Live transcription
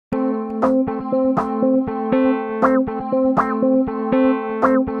Welcome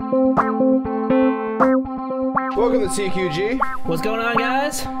to TQG. What's going on,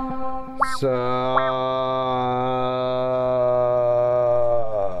 guys? So...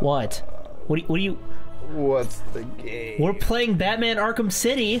 What? What do you... What's the game? We're playing Batman Arkham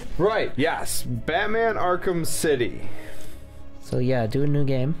City. Right, yes. Batman Arkham City. So yeah, do a new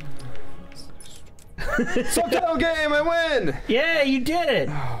game. Subtitle game, I win! Yeah, you did it!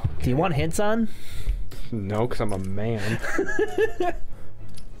 Do you want hints on? No, because I'm a man.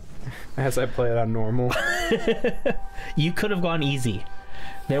 As I play it on normal. You could have gone easy.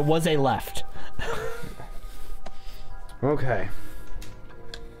 There was a left. Okay.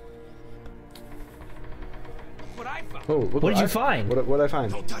 Oh, look what did you find? What did I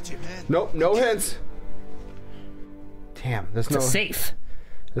find? Don't touch it, man. Nope, no hints. Damn, there's It's a safe.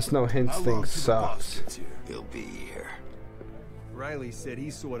 This no hints thing sucks. He'll be here. Riley said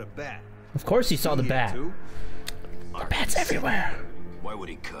he saw the bat. Of course you saw the bat. Too? There are bats everywhere. Why would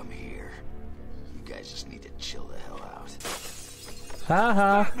he come here? You guys just need to chill the hell out.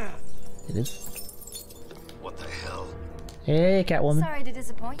 Haha. It is. What the hell? Hey, Catwoman. Sorry to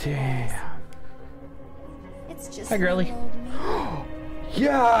disappoint you. Damn. It's just Hi, girly.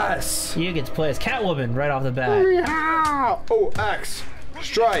 Yes! You get to play as Catwoman right off the bat. Yeah! Oh, X.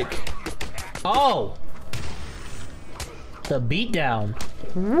 Strike. Oh! The beatdown.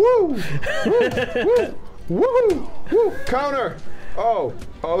 Woo! Woo! Woo! Woo! Counter! Oh.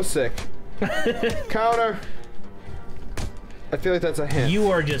 Oh, sick. Counter. I feel like that's a hint.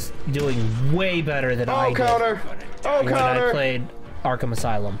 You are just doing way better than I Oh, did counter! Oh, when I counter! played Arkham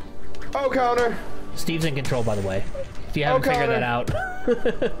Asylum. Oh, counter! Steve's in control, by the way. If you haven't figured that out.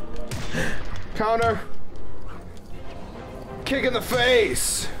 Counter! Kick in the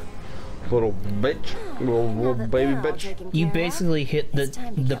face! Little bitch. Little baby bitch. You basically hit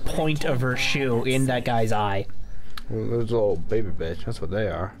the point of her shoe in that guy's eye. Well, there's a little baby bitch. That's what they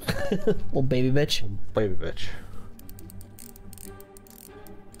are. Little baby bitch. Baby bitch.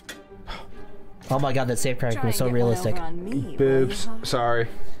 Oh my god, that safe crack was so realistic. Boobs. Sorry.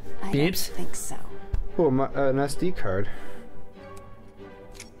 Beeps? I think so. Oh, an SD card.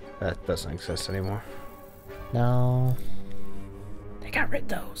 That doesn't exist anymore. No. They got rid of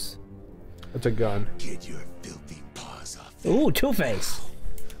those. It's a gun. Get your filthy paws off. Ooh, Two-Face.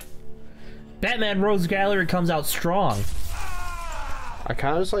 Batman Rogues Gallery comes out strong. I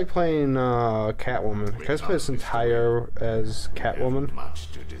kind of just like playing Catwoman. Can I just play this entire as Catwoman?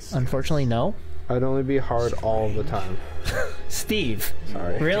 Unfortunately, no. I'd only be hard all the time. Steve.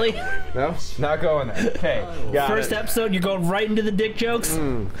 Sorry. Really? No? Not going there. Okay. First episode, you're going right into the dick jokes?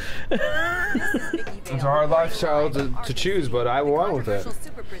 It's a hard lifestyle to choose, but I went with it.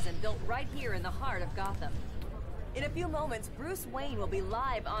 Super prison built right here in the heart of Gotham. In a few moments, Bruce Wayne will be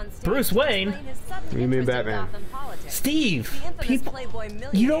live on stage. Bruce Wayne? You mean Batman? Steve, people,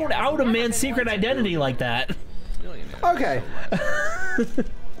 you don't out a man's secret identity like that. Okay.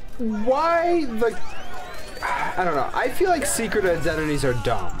 Why, like, I don't know. I feel like secret identities are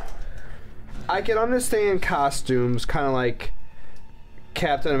dumb. I can understand costumes, kind of like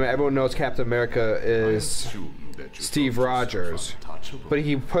Captain America. Everyone knows Captain America is Steve Rogers, but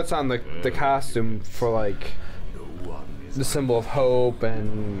he puts on the costume for, like, the symbol of hope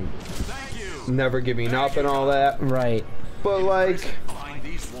and never giving up and all that. Right. But, like,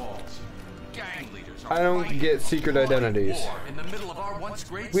 I don't get secret identities.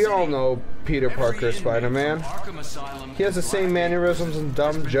 We all know Peter Parker, Spider-Man. He has the same mannerisms and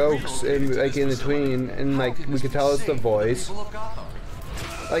dumb jokes in between, and like we can tell it's the voice.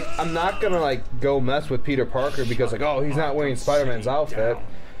 Like, I'm not gonna like go mess with Peter Parker because like, oh, he's not wearing Spider-Man's outfit.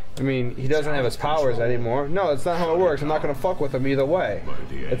 I mean, he doesn't have his powers anymore. No, that's not how it works. I'm not gonna fuck with him either way.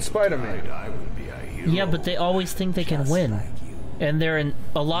 It's Spider-Man. Yeah, but they always think they can win. And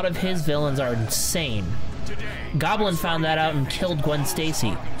a lot of his villains are insane. Goblin found that out and killed Gwen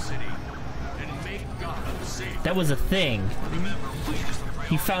Stacy. That was a thing.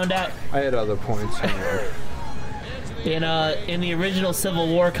 He found out I had other points. in the original Civil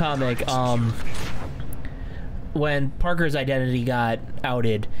War comic, when Parker's identity got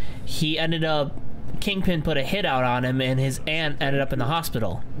outed, he ended up Kingpin put a hit out on him, and his aunt ended up in the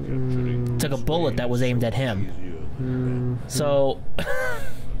hospital. Took a bullet that was aimed at him. So,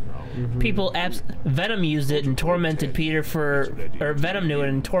 Venom used it and tormented Peter or Venom knew it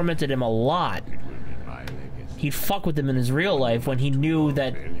and tormented him a lot. He'd fuck with him in his real life when he knew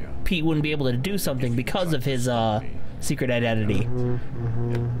that Pete wouldn't be able to do something because of his secret identity.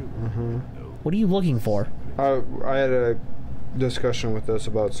 What are you looking for? I had a discussion with this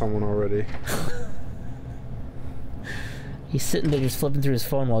about someone already. He's sitting there just flipping through his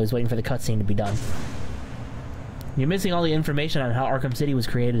phone while he's waiting for the cutscene to be done. You're missing all the information on how Arkham City was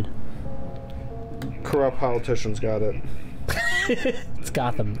created. Corrupt politicians got it. It's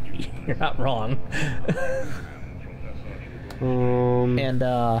Gotham. You're not wrong. And,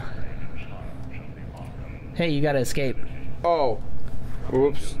 hey, you gotta escape. Oh.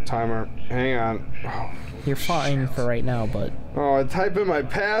 Whoops. Timer. Hang on. Oh, you're fine for right now, but... Oh, I type in my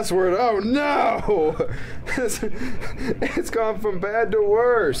password. Oh, no! It's gone from bad to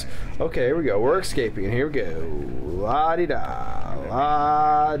worse. Okay, here we go. We're escaping. Here we go. La-di-da.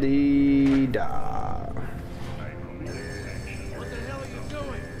 La-di-da.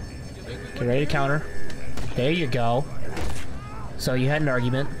 Get ready to counter. There you go. So you had an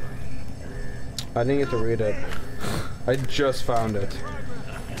argument. I didn't get to read it. I just found it.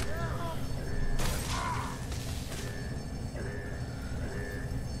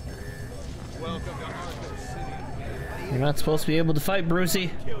 Welcome to Arkham City. You're not supposed to be able to fight,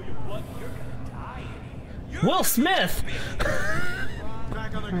 Brucey. Will Smith!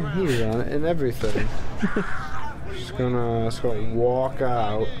 He's on it and everything. Just gonna walk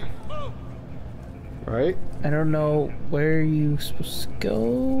out. Right? I don't know where you supposed to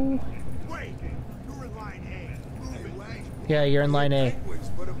go. Wait, you're in line A. Yeah, you're in line A.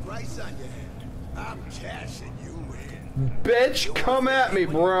 Put a price on your head. I'm cashing you in. Bitch, come at me,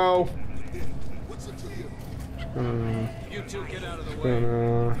 bro. You two get out of the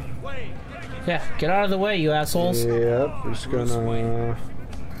way. Wait, Yeah, get out of the way, you assholes. Yep, just gonna.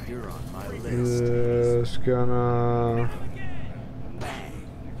 You're on my list. Just gonna.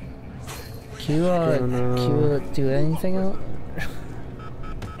 Can you do anything else?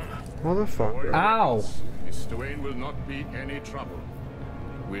 Motherfucker. Ow! Mr. Wayne will not be any trouble.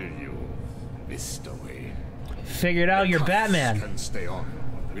 Will you, Mr. Wayne? Figured out you're Batman. Can stay on.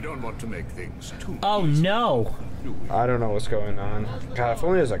 We don't want to make things too Oh easy, no! do we? I don't know what's going on. God, if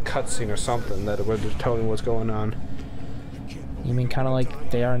only there's a cutscene or something that would just tell me what's going on. You mean kind of like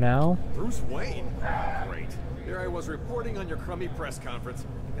they are now? Bruce Wayne? Great. There I was reporting on your crummy press conference.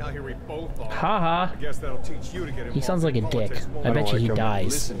 Now here we both are. Haha. I guess that'll teach you to get involved. He sounds like a in dick. politics, won't I it? bet you he like him. dies.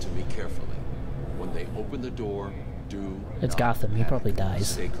 Listen to me carefully. When they open the door, do It's not Gotham. He probably panic. dies.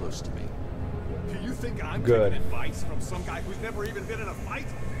 Stay close to me. Do you think I'm Good. taking advice from some guy who's never even been in a fight?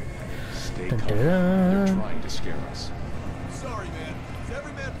 Stay Dun, calm. dun, They're dun. trying to scare us. Sorry, man. It's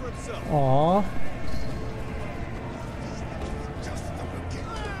every man for himself. Aw.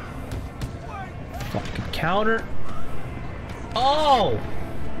 Fucking counter. Oh!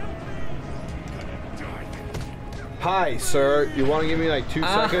 Hi, sir. You want to give me like 2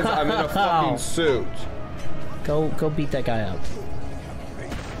 seconds? I'm in a fucking suit. Go beat that guy up.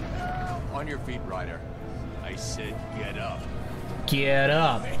 On your feet, Ryder. I said get up. Get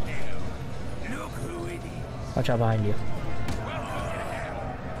up. Watch out behind you.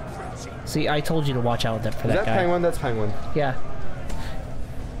 See, I told you to watch out for Is that that guy. Penguin? That's Penguin. Yeah.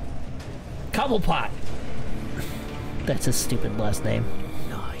 Cobblepot. That's his stupid last name.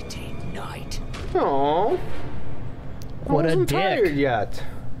 Nighty night. Aww. What I a wasn't tired dick. yet.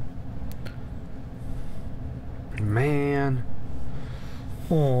 Man.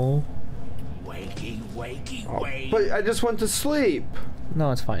 Oh. Wakey, wakey, Oh, wake. but I just went to sleep.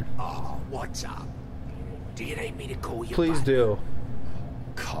 No, it's fine. Oh, what's up? Do you need me to call you? Please back? do.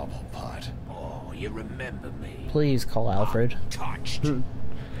 Cobblepot. Oh, you remember me? Please call Alfred. Touched.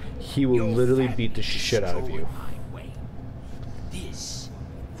 He will Your literally family beat the shit out of you. destroyed my way. This,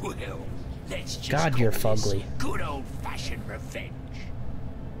 well, let's just God, you're call this fugly. Good old-fashioned revenge.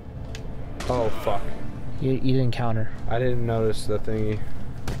 Oh, fuck. You didn't counter. I didn't notice the thingy.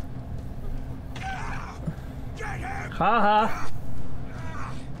 Haha.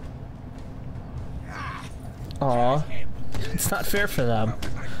 Aw. It's not fair for them.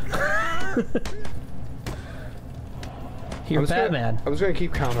 You're Batman. I was gonna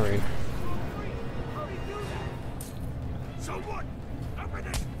keep countering. So what? Open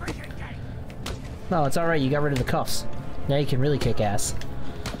this freaking gate. No, it's alright. You got rid of the cuffs. Now you can really kick ass.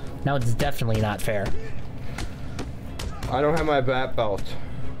 Now it's definitely not fair. I don't have my bat belt.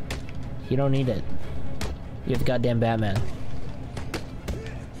 You don't need it. You're the goddamn Batman.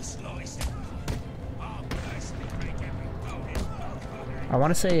 I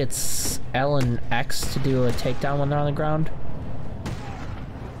want to say it's L and X to do a takedown when they're on the ground.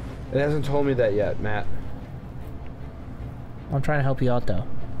 It hasn't told me that yet, Matt. I'm trying to help you out though.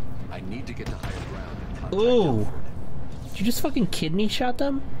 I need to get to higher ground and contact Ooh! Alfred. Did you just fucking kidney shot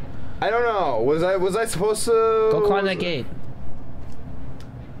them? I don't know. Was I supposed to Go climb that gate.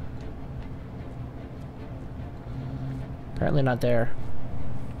 Apparently not there.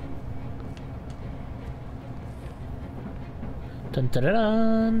 Dun dun dun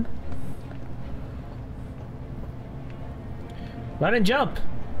dun. Run and jump!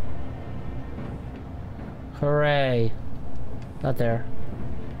 Hooray. Not there.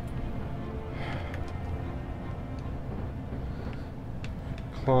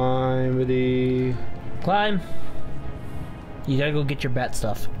 Climbity. Climb! You gotta go get your bat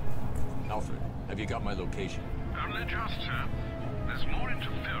stuff. Alfred, have you got my location? Only just, sir. There's more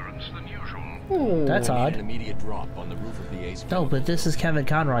interference than usual. Ooh. That's An odd. immediate drop on the roof of the Ace. No, but this is Kevin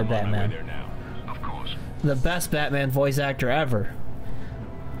Conroy I'm on my way Batman. there now. Of course. The best Batman voice actor ever.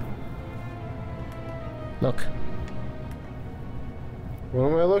 Look. What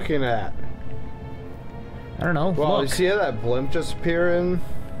am I looking at? I don't know. Well, you Look. see how that blimp just appearing?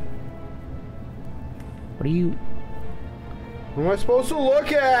 What are you... What am I supposed to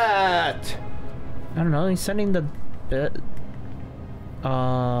look at? I don't know. He's sending the...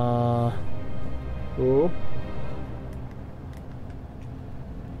 Ooh.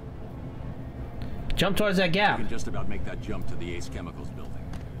 Jump towards that You gap. can just about make that jump to the Ace Chemicals building.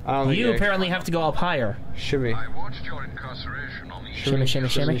 I don't think You I- apparently have to go up higher. Shimmy. I watched your incarceration on the Shimmy, shimmy,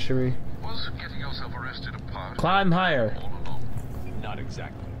 shimmy. Shimmy. Was getting yourself arrested a part Climb higher. all along. Not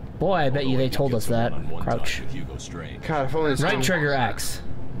exactly. Boy, I bet you they told us that. Crouch. With Hugo Strange. God, if only this Right game- trigger X.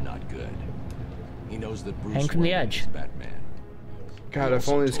 Not good. He knows that Bruce Hang from the Wayne edge. is Batman. God, He if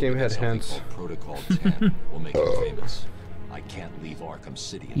also only this told game me had that something hints. called Protocol 10 will make him famous. I can't leave Arkham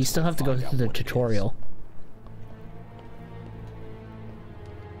City. You still have to go until I through find the out what it is. tutorial.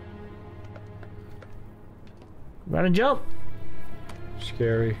 Run and jump.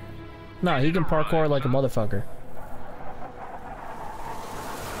 Scary. No, he can parkour like a motherfucker.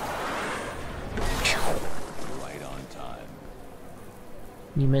 Right on time.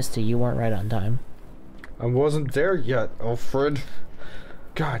 You missed it. You weren't right on time. I wasn't there yet, Alfred.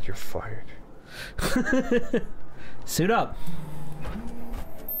 God, you're fired. Suit up.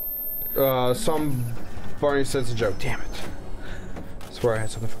 Some Barney says a joke. Damn it. I swear I had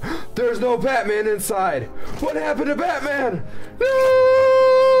something. There's no Batman inside. What happened to Batman?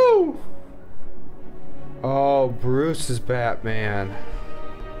 No! Oh, Bruce is Batman.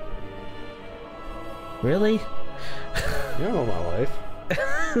 Really? You don't know my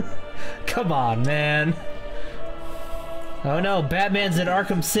life. Come on, man. Oh no, Batman's in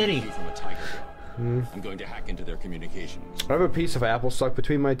Arkham City. From a tiger. I'm going to hack into their communications. I have a piece of apple stuck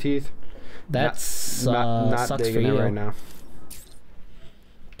between my teeth. That's not sucks for digging you. it right now.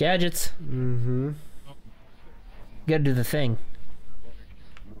 Gadgets. Mm-hmm. You gotta do the thing.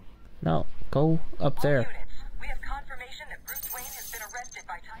 No, go up there. We have confirmation that Bruce Wayne has been arrested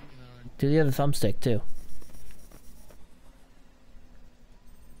by Titan. Do the other thumbstick too.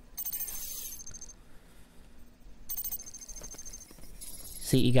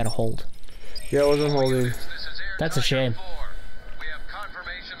 See, you gotta hold. Yeah, I wasn't holding. This is Air That's a shame. 4. We have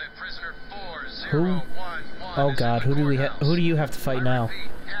confirmation that prisoner 40111 Oh is God, in the who do we courthouse. who do you have to fight now? I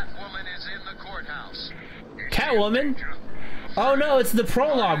repeat, Catwoman is in the courthouse. Catwoman? Oh no, it's the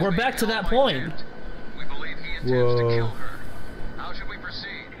prologue. We're back to that point. We believe he intends Whoa. to kill her. How should we proceed?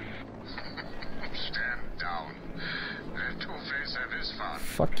 Stand down. Two-Face have his fun.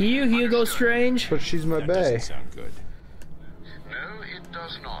 Fuck you, Hugo Strange. But she's my That bae. doesn't sound good. No, it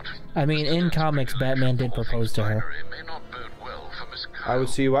does not. I mean, in comics, Batman did propose to her. It may not bode well for Miss I would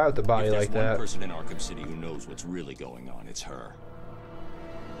see you out with the body If there's like one that. person in Arkham City who knows what's really going on, it's her.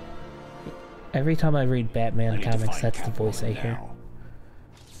 Every time I read I Batman need to comics, find that's the voice I Catwoman hear. now.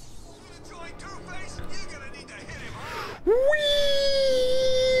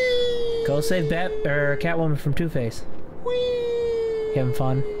 Go save Catwoman from Two-Face. Having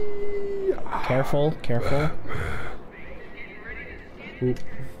fun. Careful, careful. Oop.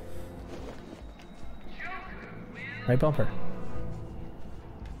 Right bumper.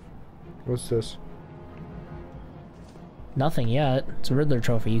 What's this? Nothing yet. It's a Riddler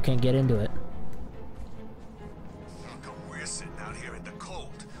trophy. You can't get into it. We're sitting out here in the cold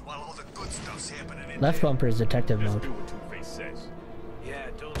while all the good stuff's happening in Left bumper is detective mode.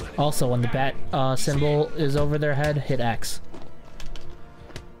 Also, when the bat symbol is over their head, hit X.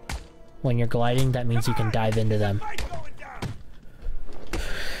 When you're gliding, that means you can dive into them.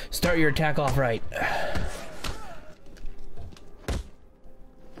 Start your attack off right.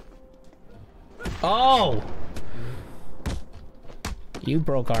 Oh! You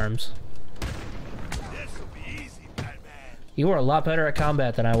broke arms. You were a lot better at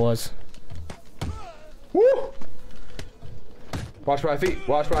combat than I was. Woo! Watch my feet.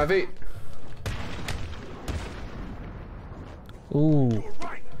 Watch my feet. Ooh.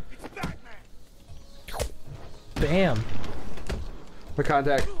 Bam. My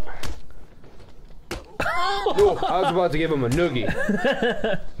contact. Oh, I was about to give him a noogie.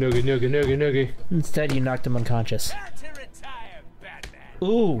 Noogie, noogie, noogie, noogie. Instead, you knocked him unconscious.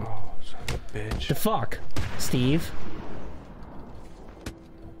 Ooh. Oh, son of a bitch. The fuck? Steve?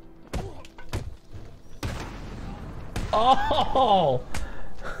 Oh!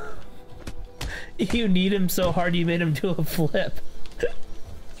 You need him so hard you made him do a flip.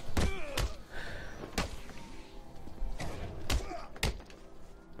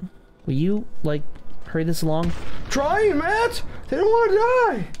 Will you, like, hurry this along? Trying, Matt! They don't want to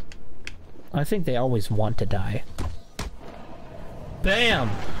die! I think they always want to die. Bam!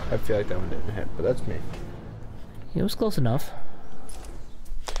 I feel like that one didn't hit, but that's me. It was close enough.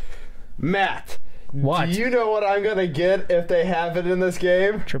 Matt! What? Do you know what I'm gonna get if they have it in this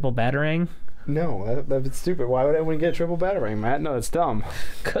game? Triple batarang? No, that's stupid. Why would I want to get triple batarang, Matt? No, it's dumb.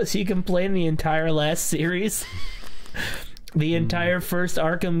 Because you can play in the entire last series. The entire first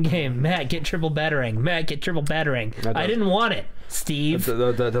Arkham game. Matt, get triple batarang. Matt, get triple batarang. I didn't want it, Steve.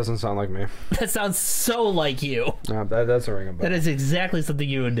 That doesn't sound like me. That sounds so like you. No, that's a ring of bell. That is exactly something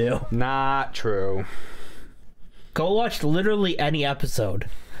you would do. Not true. Go watch literally any episode,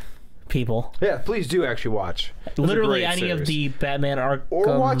 people. Yeah, please do actually watch. Literally any of the Batman Arkham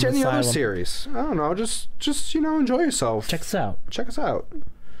or watch any Asylum. other series. I don't know. Just you know, enjoy yourself. Check us out. Check us out.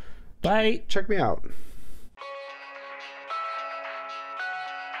 Bye. Check me out.